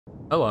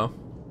Hello.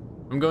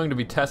 I'm going to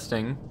be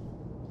testing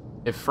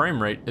if frame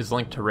rate is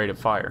linked to rate of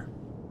fire.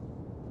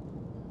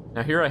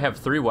 Now here I have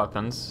 3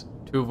 weapons,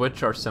 2 of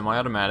which are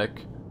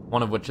semi-automatic,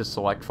 1 of which is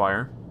select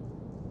fire.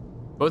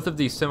 Both of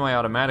these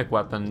semi-automatic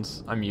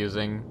weapons I'm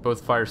using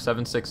both fire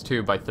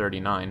 7.62 by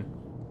 39,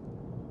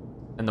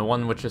 and the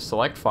one which is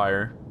select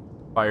fire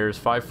fires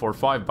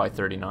 5.45 by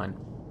 39.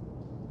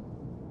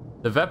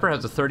 The VEPR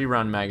has a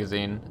 30-round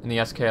magazine, and the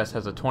SKS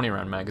has a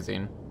 20-round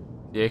magazine.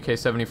 The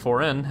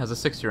AK-74N has a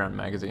 60-round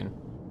magazine.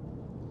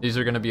 These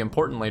are going to be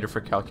important later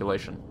for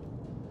calculation.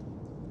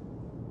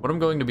 What I'm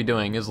going to be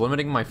doing is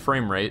limiting my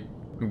frame rate.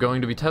 I'm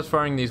going to be test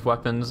firing these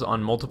weapons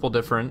on multiple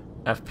different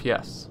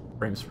FPS,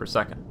 frames per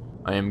second.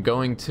 I am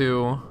going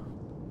to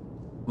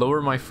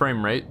lower my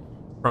frame rate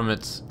from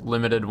its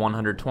limited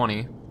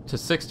 120 to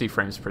 60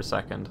 frames per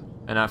second,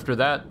 and after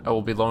that I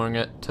will be lowering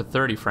it to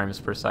 30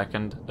 frames per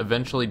second,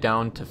 eventually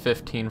down to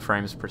 15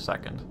 frames per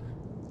second.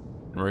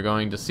 And we're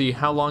going to see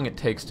how long it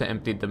takes to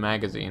empty the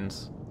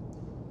magazines.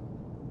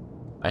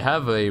 I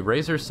have a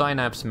Razor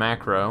Synapse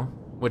macro,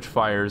 which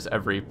fires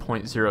every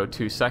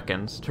 0.02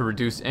 seconds to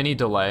reduce any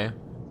delay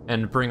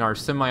and bring our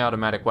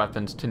semi-automatic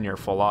weapons to near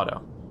full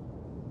auto.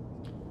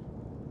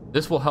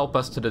 This will help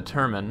us to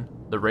determine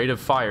the rate of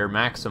fire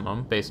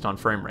maximum based on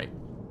frame rate.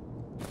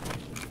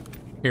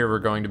 Here we're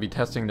going to be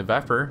testing the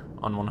VEPR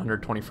on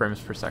 120 frames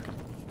per second.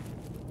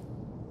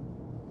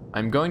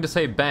 I'm going to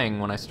say bang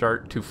when I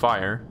start to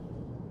fire,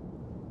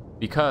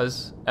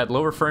 because at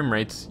lower frame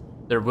rates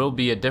there will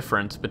be a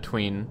difference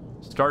between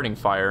starting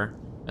fire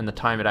and the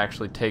time it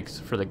actually takes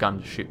for the gun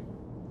to shoot.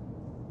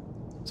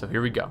 So here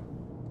we go.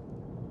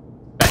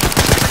 Bang.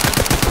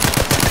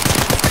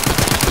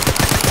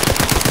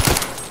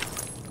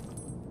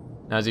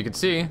 Now as you can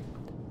see,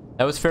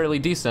 that was fairly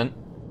decent,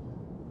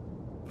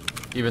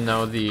 even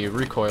though the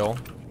recoil,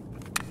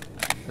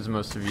 as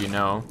most of you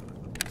know,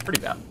 pretty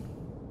bad.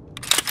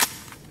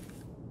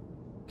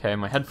 Okay,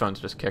 my headphones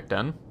just kicked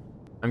in.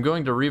 I'm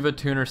going to Riva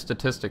Tuner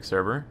Statistics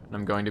Server, and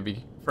I'm going to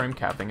be frame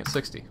capping at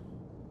 60.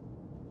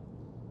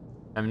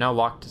 I'm now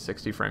locked to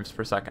 60 frames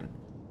per second.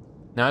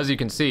 Now as you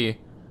can see,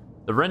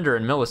 the render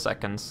in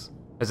milliseconds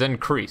has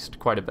increased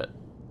quite a bit.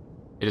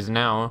 It is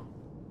now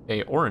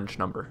an orange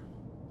number.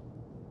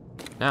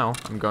 Now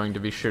I'm going to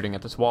be shooting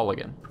at this wall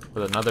again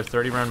with another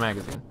 30-round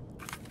magazine.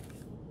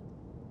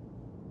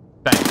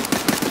 Bang.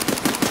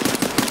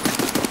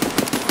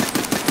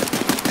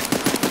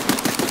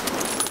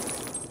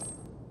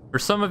 For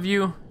some of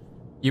you,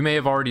 you may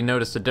have already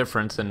noticed a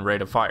difference in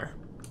rate of fire.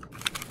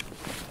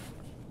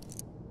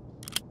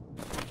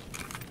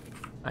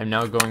 I'm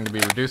now going to be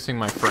reducing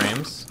my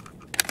frames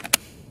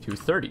to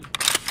 30.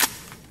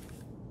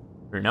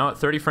 We're now at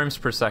 30 frames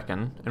per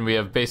second, and we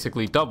have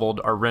basically doubled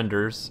our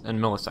renders in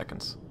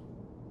milliseconds.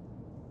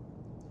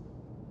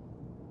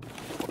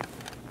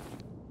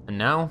 And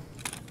now,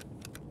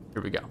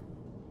 here we go.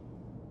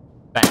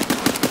 Bang.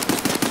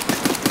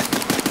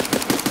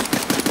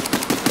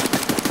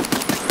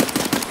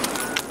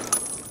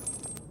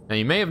 Now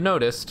you may have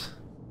noticed,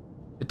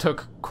 it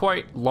took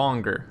quite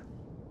longer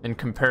in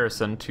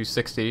comparison to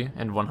 60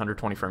 and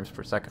 120 frames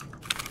per second.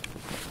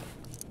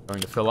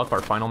 Going to fill up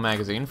our final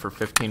magazine for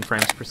 15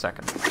 frames per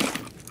second.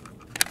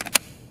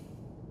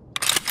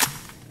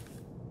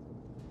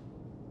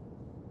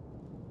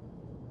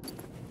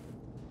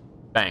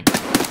 Bang.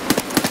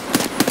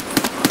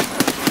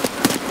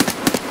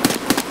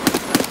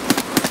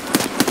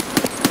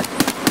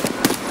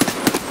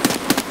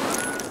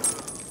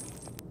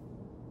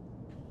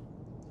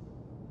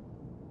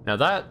 Now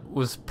that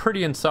was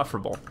pretty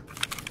insufferable.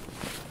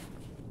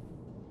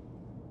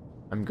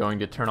 I'm going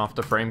to turn off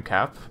the frame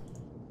cap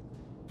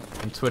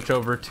and switch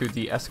over to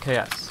the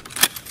SKS.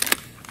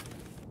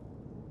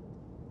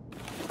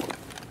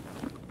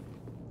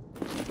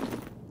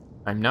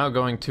 I'm now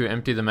going to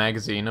empty the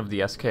magazine of the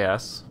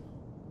SKS.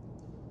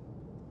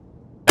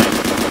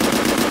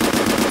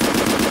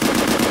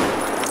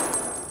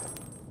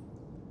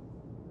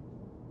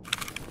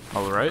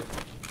 Alright.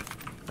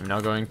 I'm now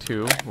going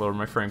to lower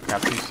my frame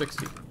cap to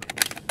 60.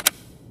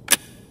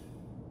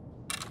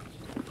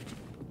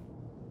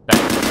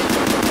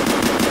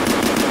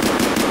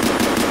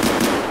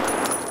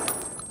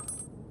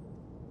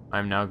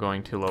 I'm now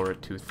going to lower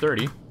it to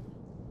 30.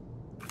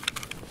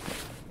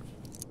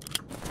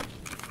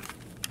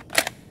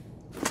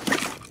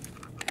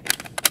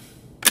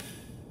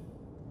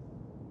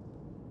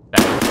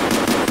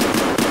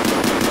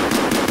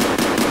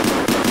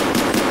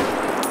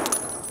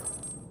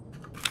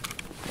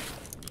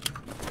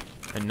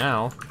 And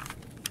now,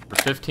 for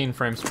 15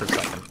 frames per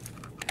second.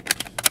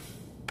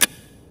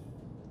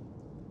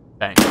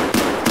 Bang.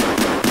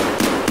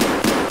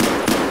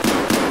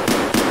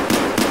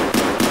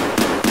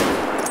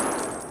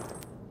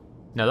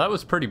 Now that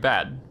was pretty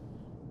bad.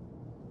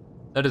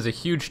 That is a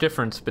huge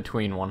difference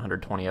between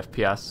 120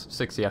 FPS,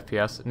 60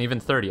 FPS, and even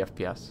 30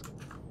 FPS.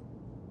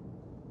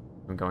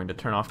 I'm going to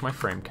turn off my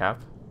frame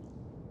cap.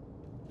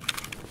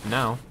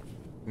 Now,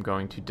 I'm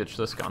going to ditch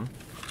this gun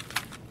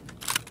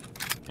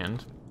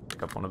and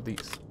pick up one of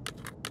these.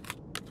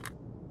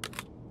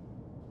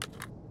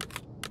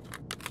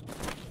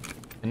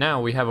 And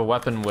now we have a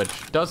weapon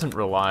which doesn't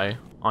rely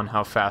on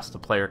how fast the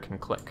player can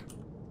click.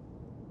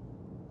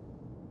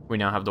 We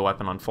now have the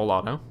weapon on full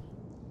auto.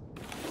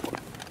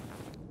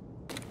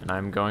 And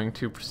I'm going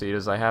to proceed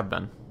as I have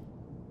been.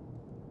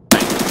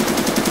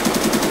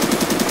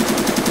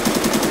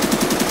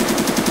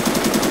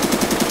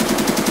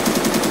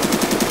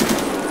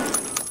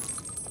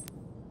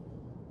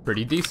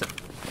 Pretty decent.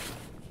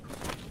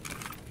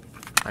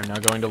 I'm now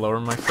going to lower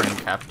my frame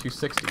cap to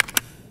 60.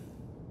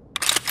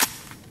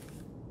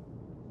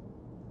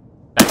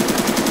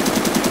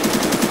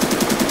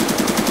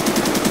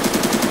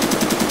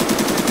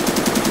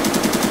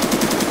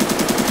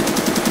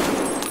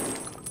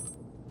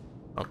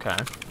 Okay.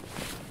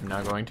 I'm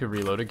now going to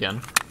reload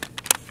again.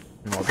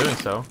 And while doing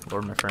so,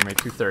 lower my frame rate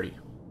to 30.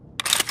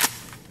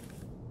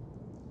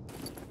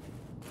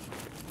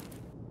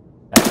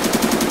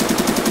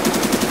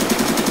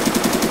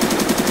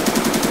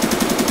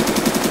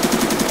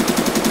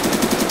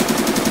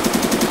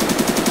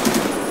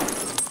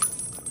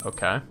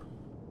 Okay.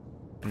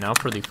 And now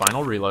for the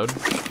final reload,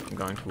 I'm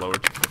going to lower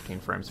to 15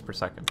 frames per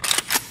second.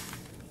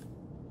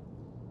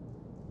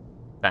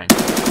 Bang.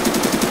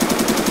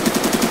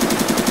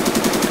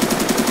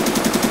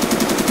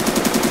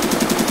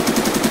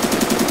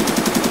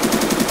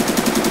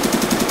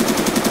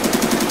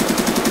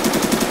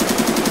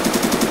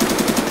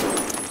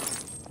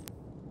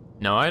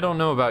 Now, I don't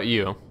know about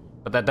you,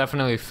 but that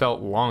definitely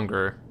felt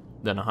longer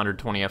than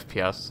 120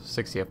 FPS,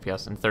 60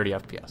 FPS, and 30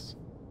 FPS.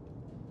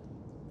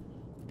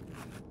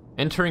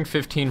 Entering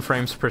 15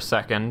 frames per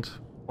second,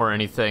 or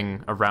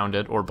anything around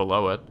it or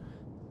below it,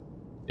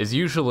 is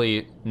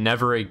usually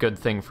never a good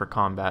thing for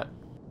combat.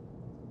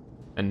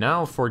 And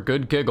now, for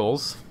good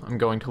giggles, I'm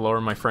going to lower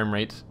my frame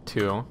rate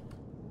to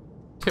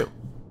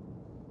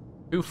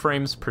 2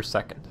 frames per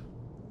second.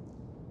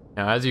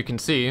 Now, as you can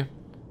see,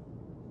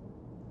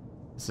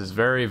 this is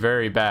very,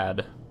 very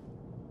bad.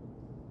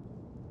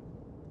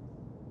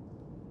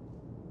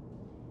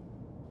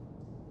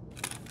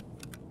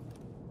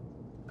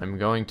 I'm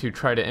going to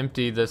try to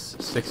empty this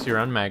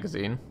 60-round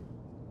magazine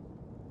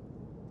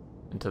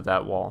into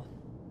that wall.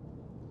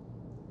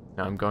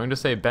 Now I'm going to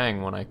say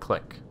bang when I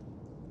click,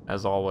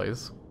 as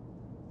always.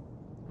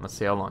 Let's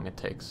see how long it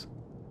takes.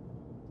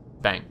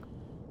 Bang.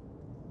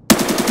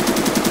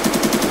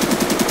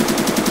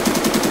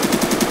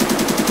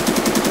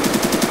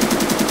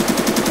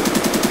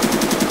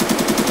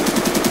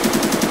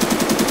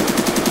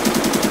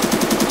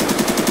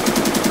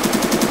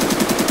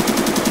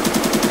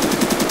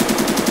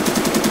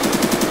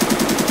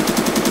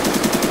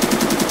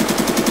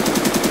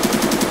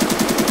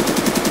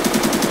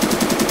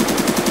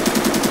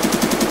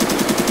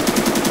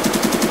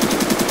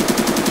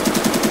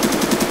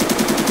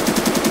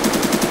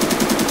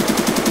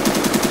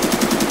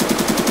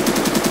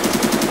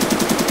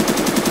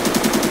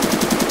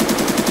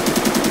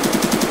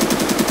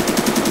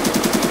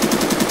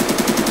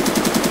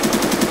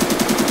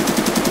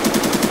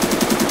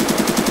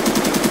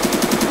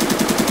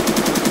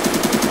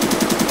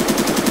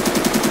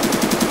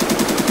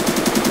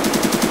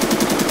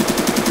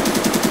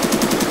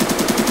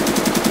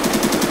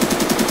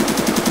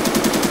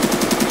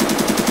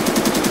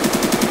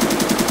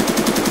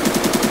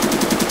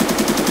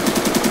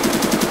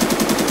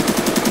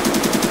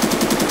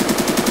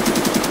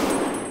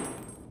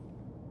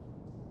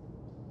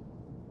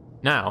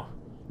 Now,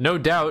 no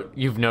doubt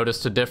you've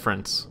noticed a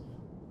difference.